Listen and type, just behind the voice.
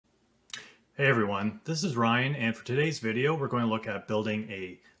Hey everyone, this is Ryan, and for today's video we're going to look at building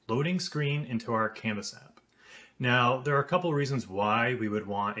a loading screen into our Canvas app. Now there are a couple of reasons why we would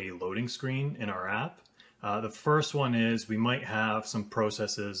want a loading screen in our app. The first one is we might have some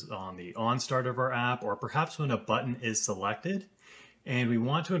processes on the on-start of our app, or perhaps when a button is selected, and we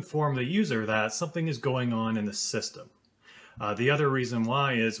want to inform the user that something is going on in the system. The other reason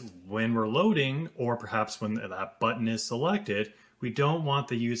why is when we're loading, or perhaps when that button is selected, we don't want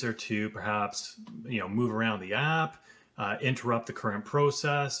the user to perhaps move around the app, interrupt the current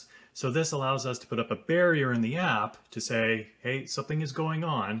process. So this allows us to put up a barrier in the app to say, hey, something is going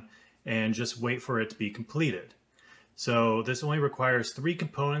on, and just wait for it to be completed. So this only requires 3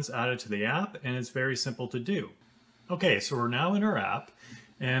 components added to the app, and it's very simple to do. Okay, so we're now in our app,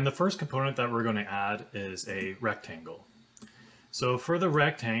 and the first component that we're going to add is a rectangle. So for the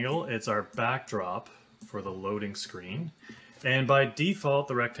rectangle, it's our backdrop for the loading screen. And by default,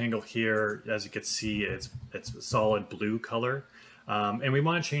 the rectangle here, as you can see, it's a solid blue color. And we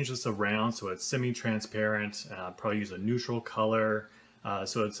want to change this around so it's semi-transparent, probably use a neutral color,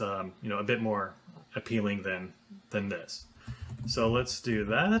 so it's a bit more appealing than this. So let's do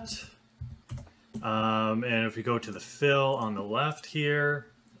that. And if we go to the fill on the left here,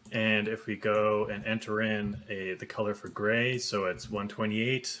 and if we go and enter in the color for gray, so it's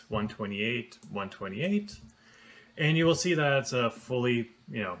 128, 128, 128, and you will see that it's a fully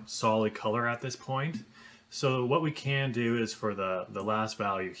solid color at this point. So what we can do is for the last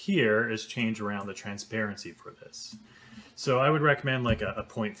value here is change around the transparency for this. So I would recommend like a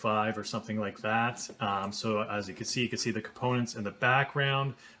 0.5 or something like that. So as you can see the components in the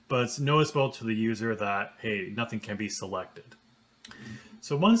background, but it's noticeable to the user that, hey, nothing can be selected.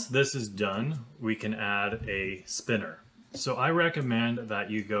 So once this is done, we can add a spinner. So I recommend that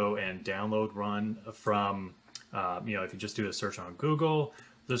you go and download one from, if you just do a search on Google,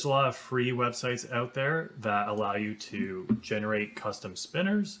 there's a lot of free websites out there that allow you to generate custom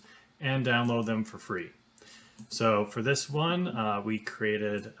spinners and download them for free. So for this one, we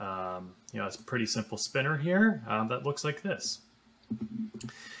created a pretty simple spinner here that looks like this.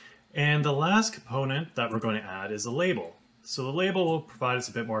 And the last component that we're going to add is a label. So the label will provide us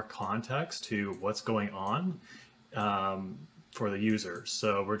a bit more context to what's going on for the user.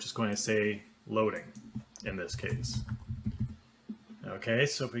 So we're just going to say loading in this case. Okay,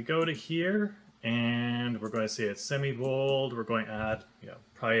 so if we go to here and we're going to say it's semi-bold, we're going to add,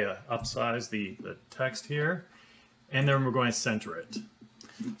 probably upsize the text here, and then we're going to center it.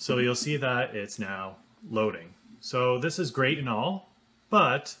 So you'll see that it's now loading. So this is great and all,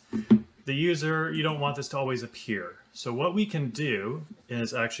 but the user, you don't want this to always appear. So what we can do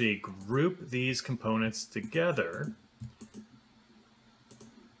is actually group these components together,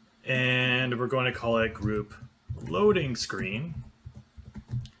 and we're going to call it group loading screen.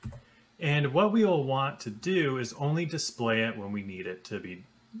 And what we will want to do is only display it when we need it to be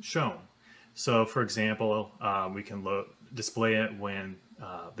shown. So for example, we can display it when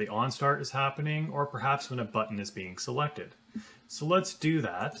the on-start is happening, or perhaps when a button is being selected. So let's do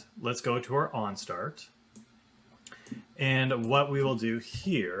that. Let's go to our on-start. And what we will do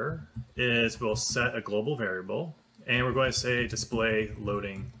here is we'll set a global variable, and we're going to say display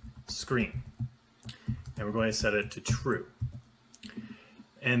loading screen. And we're going to set it to true.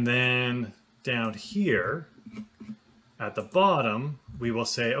 And then down here at the bottom, we will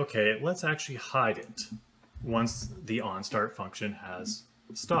say, okay, let's actually hide it once the on-start function has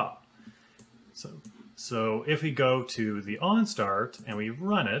stopped. So if we go to the on-start and we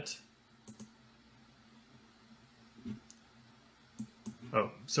run it,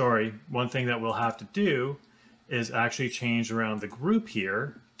 one thing that we'll have to do is actually change around the group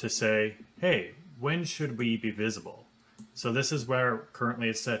here to say, hey, when should we be visible? So this is where currently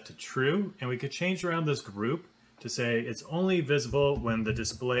it's set to true, and we could change around this group to say it's only visible when the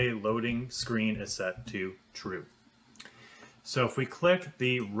display loading screen is set to true. So if we click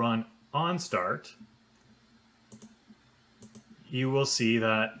the run on start, you will see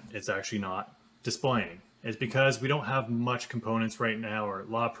that it's actually not displaying. It's because we don't have much components right now, or a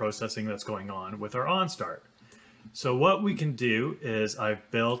lot of processing that's going on with our on start. So what we can do is I've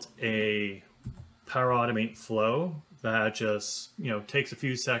built a Power Automate flow that just takes a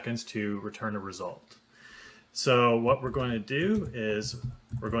few seconds to return a result. So what we're going to do is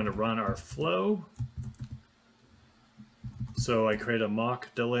we're going to run our flow. So I create a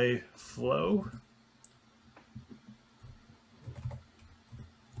mock delay flow.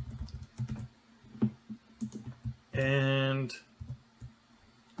 And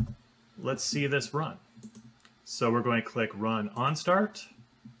let's see this run. So we're going to click run on start.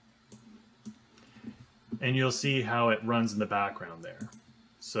 And you'll see how it runs in the background there.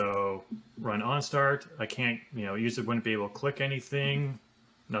 So run on start, I can't, user wouldn't be able to click anything,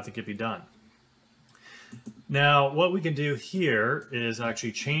 nothing could be done. Now, what we can do here is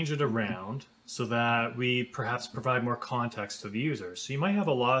actually change it around so that we perhaps provide more context to the user. So you might have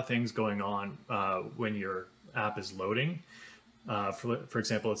a lot of things going on when your app is loading. For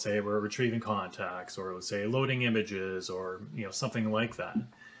example, let's say we're retrieving contacts, or let's say loading images, or something like that.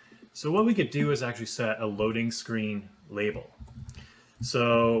 So what we could do is actually set a loading screen label.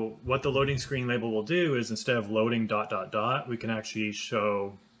 So what the loading screen label will do is, instead of loading ... we can actually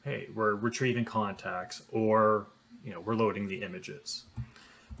show, hey, we're retrieving contacts, or we're loading the images.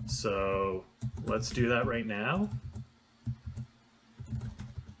 So let's do that right now.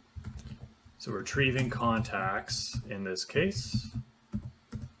 So retrieving contacts in this case.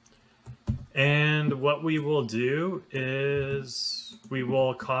 And what we will do is we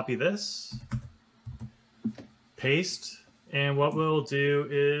will copy this, paste, and what we'll do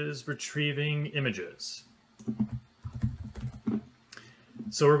is retrieving images.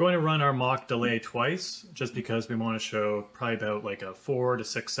 So we're going to run our mock delay twice, just because we want to show probably about like a 4 to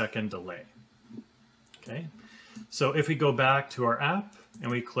 6 second delay. Okay, so if we go back to our app and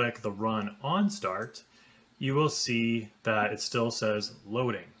we click the run on start, you will see that it still says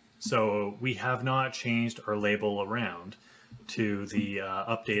loading. So we have not changed our label around to the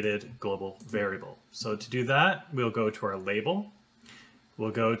updated global variable. So to do that, we'll go to our label,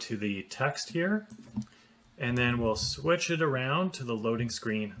 we'll go to the text here, and then we'll switch it around to the loading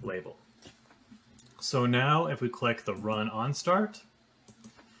screen label. So now if we click the run on start,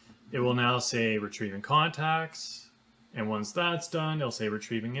 it will now say retrieving contacts, and once that's done, it'll say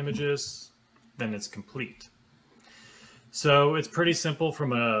retrieving images, then it's complete. So it's pretty simple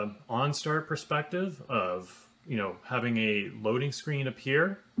from a on start perspective of having a loading screen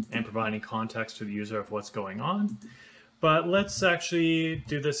appear and providing context to the user of what's going on. But let's actually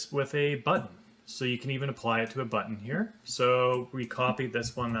do this with a button. So you can even apply it to a button here. So we copied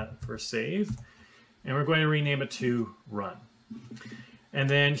this one for save, and we're going to rename it to run. And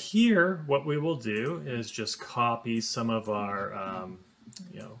then here, what we will do is just copy some of our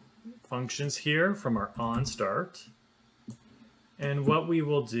functions here from our on start. And what we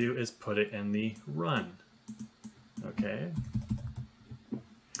will do is put it in the run. Okay.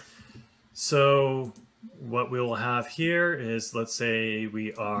 So what we'll have here is, let's say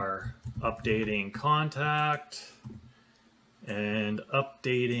we are updating contact and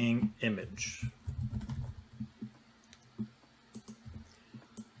updating image.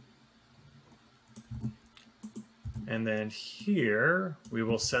 And then here we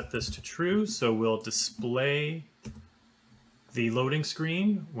will set this to true, so we'll display the loading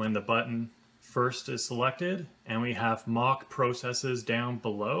screen when the button first is selected, and we have mock processes down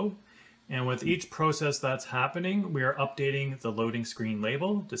below. And with each process that's happening, we are updating the loading screen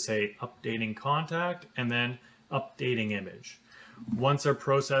label to say updating contact and then updating image. Once our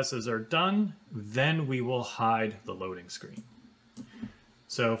processes are done, then we will hide the loading screen.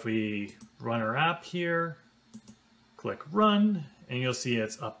 So if we run our app here, click run, and you'll see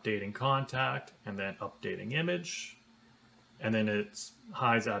it's updating contact and then updating image, and then it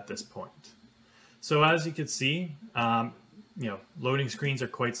hides at this point. So as you can see, loading screens are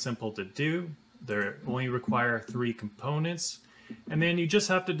quite simple to do. They only require 3 components, and then you just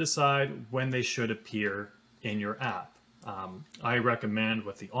have to decide when they should appear in your app. I recommend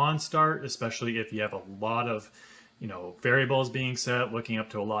with the on start, especially if you have a lot of variables being set, looking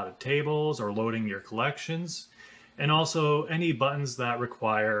up to a lot of tables or loading your collections, and also any buttons that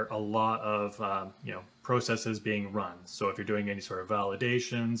require a lot of processes being run. So if you're doing any sort of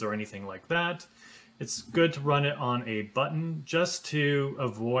validations or anything like that, it's good to run it on a button just to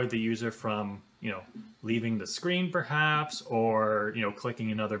avoid the user from leaving the screen perhaps, or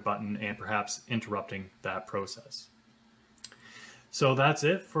clicking another button and perhaps interrupting that process. So that's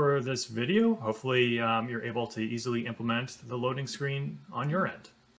it for this video. Hopefully you're able to easily implement the loading screen on your end.